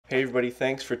Hey everybody,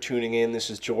 thanks for tuning in. This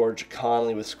is George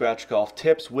Conley with Scratch Golf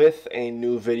Tips with a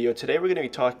new video. Today we're going to be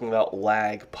talking about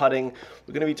lag putting.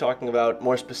 We're going to be talking about,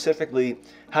 more specifically,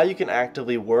 how you can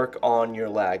actively work on your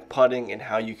lag putting and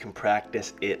how you can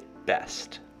practice it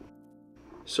best.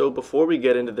 So before we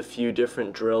get into the few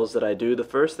different drills that I do, the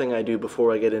first thing I do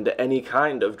before I get into any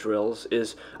kind of drills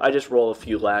is I just roll a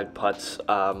few lag putts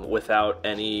without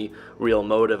any real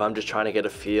motive. I'm just trying to get a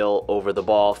feel over the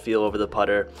ball, feel over the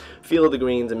putter, feel of the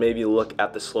greens, and maybe look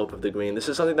at the slope of the green. This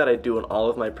is something that I do in all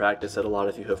of my practice that a lot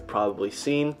of you have probably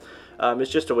seen.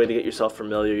 It's just a way to get yourself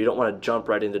familiar. You don't want to jump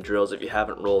right into drills if you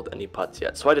haven't rolled any putts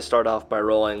yet. So I just start off by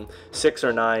rolling 6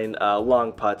 or 9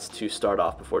 long putts to start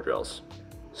off before drills.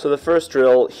 So the first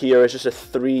drill here is just a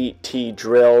 3-tee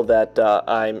drill that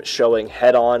I'm showing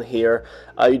head on here.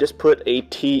 You just put a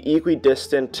tee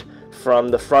equidistant from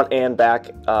the front and back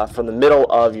from the middle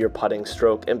of your putting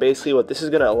stroke, and basically what this is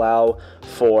going to allow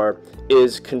for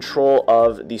is control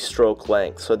of the stroke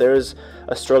length. So there's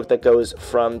a stroke that goes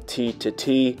from tee to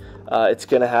tee. It's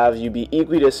going to have you be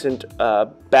equidistant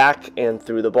back and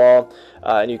through the ball,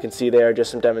 and you can see there just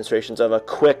some demonstrations of a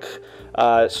quick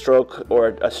stroke or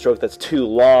a stroke that's too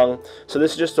long. So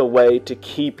this is just a way to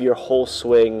keep your whole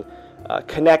swing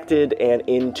connected and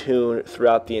in tune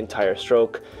throughout the entire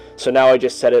stroke. So now I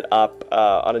just set it up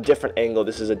on a different angle.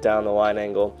 This is a down the line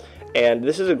angle. And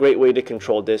this is a great way to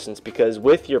control distance, because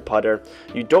with your putter,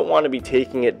 you don't want to be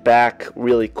taking it back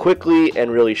really quickly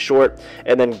and really short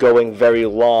and then going very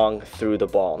long through the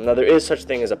ball. Now there is such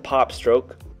thing as a pop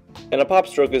stroke. And a pop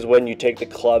stroke is when you take the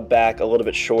club back a little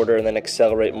bit shorter and then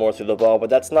accelerate more through the ball, but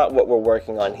that's not what we're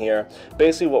working on here.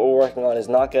 Basically what we're working on is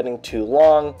not getting too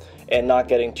long and not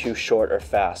getting too short or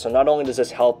fast. So not only does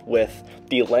this help with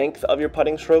the length of your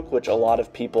putting stroke, which a lot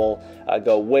of people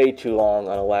go way too long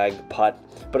on a lag putt,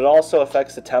 but it also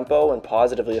affects the tempo and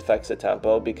positively affects the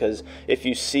tempo, because if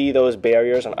you see those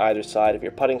barriers on either side of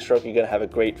your putting stroke, you're going to have a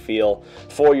great feel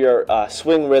for your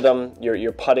swing rhythm,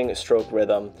 your putting stroke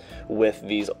rhythm with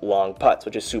these long putts,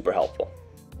 which is super helpful.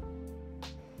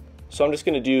 So I'm just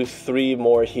going to do 3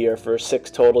 more here for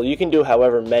 6 total. You can do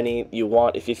however many you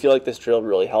want. If you feel like this drill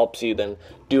really helps you, then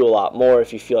do a lot more.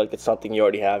 If you feel like it's something you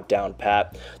already have down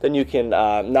pat, then you can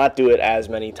not do it as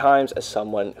many times as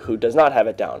someone who does not have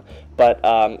it down. But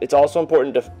it's also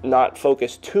important to not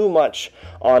focus too much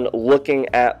on looking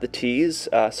at the tees.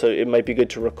 So it might be good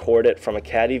to record it from a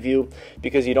caddy view,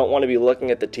 because you don't want to be looking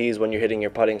at the tees when you're hitting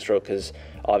your putting stroke, because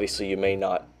obviously you may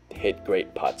not hit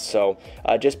great putts. So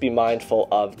just be mindful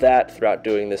of that throughout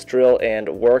doing this drill and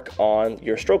work on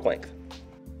your stroke length.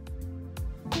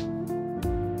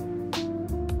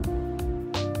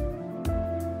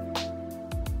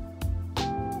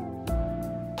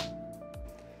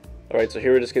 Alright, so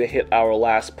here we're just going to hit our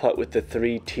last putt with the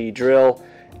 3-tee drill,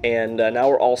 and now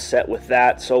we're all set with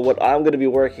that. So what I'm going to be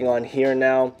working on here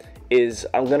now is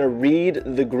I'm going to read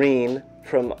the green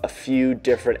from a few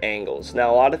different angles.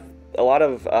 Now a lot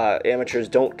of amateurs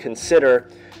don't consider,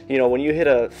 when you hit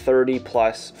a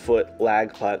 30+ foot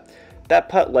lag putt, that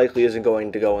putt likely isn't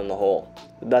going to go in the hole,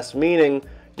 thus meaning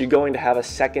you're going to have a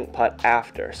second putt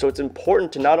after. So it's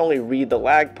important to not only read the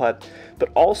lag putt, but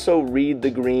also read the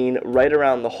green right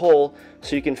around the hole,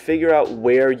 so you can figure out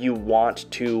where you want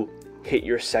to hit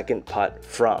your second putt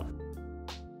from.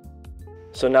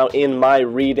 So now in my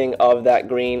reading of that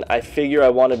green, I figure I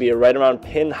want to be right around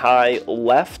pin high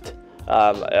left.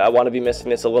 I want to be missing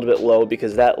this a little bit low,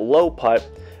 because that low putt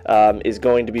is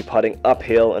going to be putting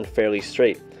uphill and fairly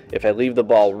straight. If I leave the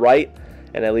ball right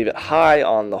and I leave it high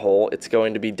on the hole, it's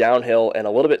going to be downhill and a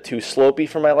little bit too slopey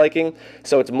for my liking.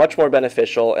 So it's much more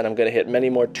beneficial, and I'm going to hit many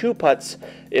more 2 putts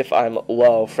if I'm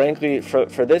low. Frankly,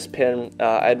 for this pin,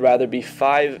 I'd rather be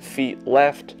 5 feet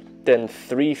left than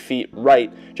 3 feet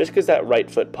right, just because that right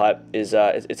foot putt is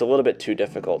it's a little bit too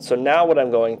difficult. So now what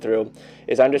I'm going through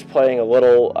is I'm just playing a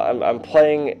little, I'm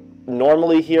playing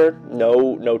normally here,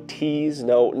 no tees,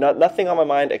 nothing on my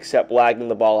mind except lagging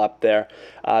the ball up there.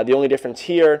 The only difference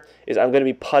here is I'm going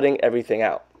to be putting everything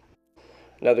out.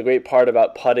 Now the great part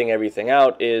about putting everything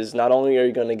out is not only are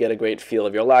you going to get a great feel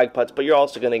of your lag putts, but you're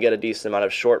also going to get a decent amount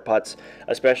of short putts,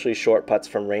 especially short putts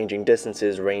from ranging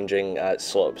distances, ranging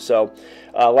slopes. So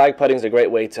lag putting is a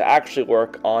great way to actually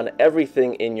work on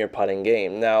everything in your putting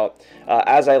game. Now,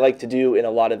 as I like to do in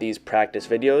a lot of these practice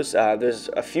videos, there's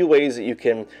a few ways that you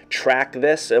can track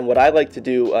this, and what I like to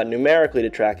do numerically to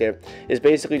track it is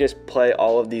basically just play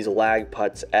all of these lag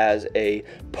putts as a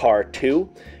par 2,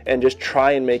 and just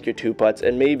try and make your 2 putts,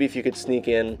 and maybe if you could sneak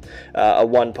in a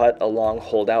 1 putt, a long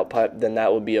hold out putt, then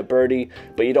that would be a birdie,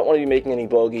 but you don't want to be making any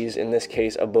bogeys. In this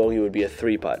case, a bogey would be a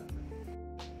 3 putt.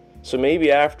 So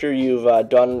maybe after you've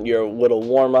done your little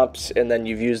warm-ups and then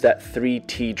you've used that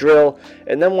 3-tee drill,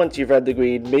 and then once you've read the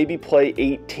green, maybe play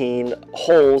 18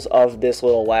 holes of this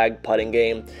little lag putting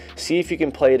game. See if you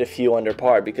can play it a few under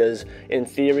par, because in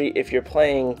theory, if you're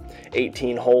playing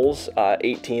 18 holes,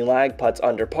 18 lag putts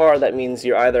under par, that means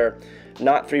you're either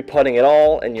not 3-putting at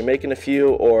all and you're making a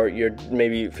few, or you're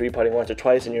maybe 3-putting once or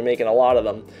twice and you're making a lot of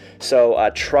them. So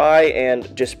try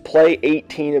and just play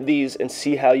 18 of these and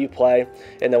see how you play,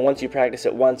 and then once you practice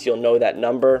it once, you'll know that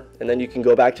number, and then you can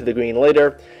go back to the green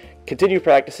later, continue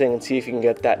practicing, and see if you can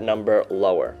get that number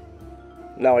lower.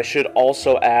 Now I should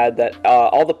also add that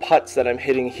all the putts that I'm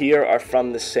hitting here are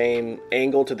from the same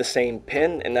angle to the same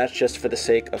pin, and that's just for the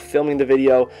sake of filming the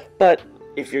video. But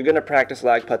if you're going to practice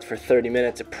lag putts for 30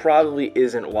 minutes, it probably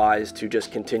isn't wise to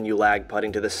just continue lag putting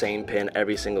to the same pin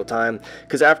every single time,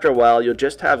 because after a while you'll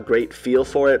just have great feel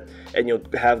for it and you'll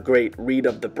have great read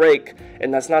of the break,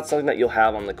 and that's not something that you'll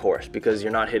have on the course because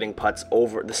you're not hitting putts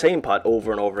over the same putt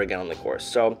over and over again on the course.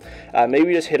 So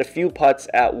maybe just hit a few putts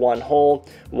at one hole,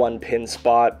 one pin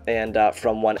spot, and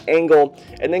from one angle,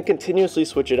 and then continuously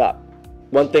switch it up.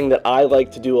 One thing that I like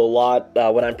to do a lot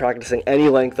when I'm practicing any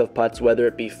length of putts, whether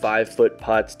it be 5-foot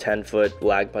putts, 10-foot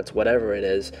lag putts, whatever it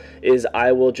is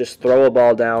I will just throw a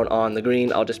ball down on the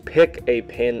green. I'll just pick a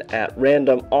pin at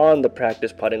random on the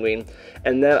practice putting green,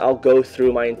 and then I'll go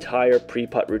through my entire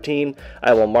pre-putt routine.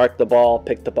 I will mark the ball,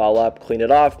 pick the ball up, clean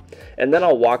it off, and then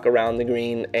I'll walk around the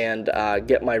green and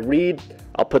get my read.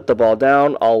 I'll put the ball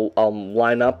down, I'll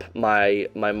line up my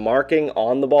marking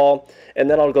on the ball, and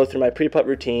then I'll go through my pre-putt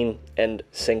routine and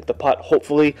sink the putt,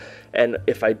 hopefully. And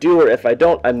if I do or if I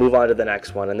don't, I move on to the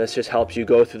next one. And this just helps you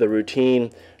go through the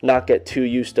routine, not get too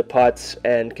used to putts,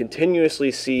 and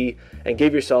continuously see and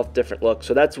give yourself different looks.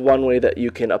 So that's one way that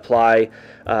you can apply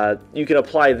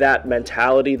that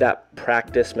mentality, that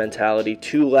practice mentality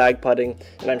to lag putting,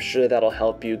 and I'm sure that'll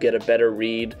help you get a better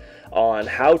read on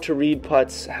how to read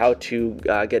putts, how to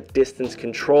get distance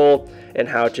control, and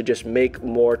how to just make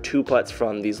more 2-putts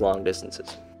from these long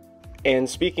distances. And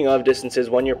speaking of distances,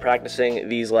 when you're practicing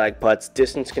these lag putts,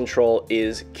 distance control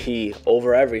is key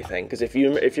over everything. Because if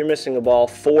you're missing a ball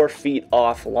 4 feet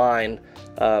off line,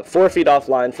 4 feet off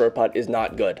line for a putt is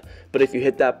not good. But if you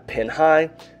hit that pin high,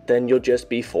 then you'll just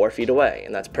be 4 feet away,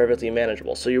 and that's perfectly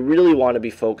manageable. So you really want to be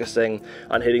focusing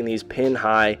on hitting these pin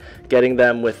high, getting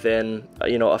them within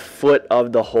a foot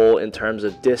of the hole in terms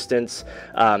of distance.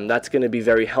 That's going to be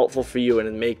very helpful for you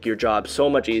and make your job so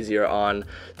much easier on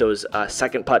those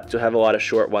second putts. You'll have a lot of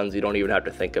short ones you don't even have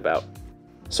to think about.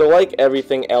 So like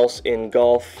everything else in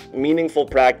golf, meaningful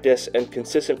practice and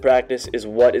consistent practice is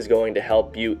what is going to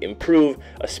help you improve,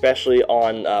 especially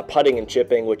on putting and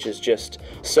chipping, which is just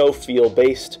so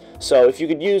feel-based. So if you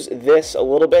could use this a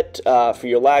little bit for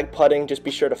your lag putting, just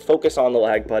be sure to focus on the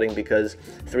lag putting, because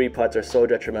 3 putts are so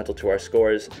detrimental to our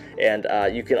scores. And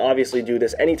you can obviously do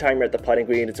this anytime you're at the putting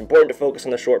green. It's important to focus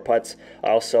on the short putts,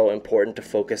 also important to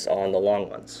focus on the long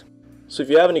ones. So if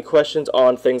you have any questions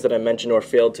on things that I mentioned or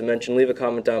failed to mention, leave a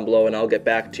comment down below and I'll get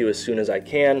back to you as soon as I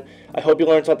can. I hope you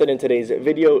learned something in today's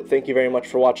video. Thank you very much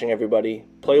for watching, everybody.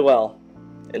 Play well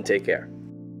and take care.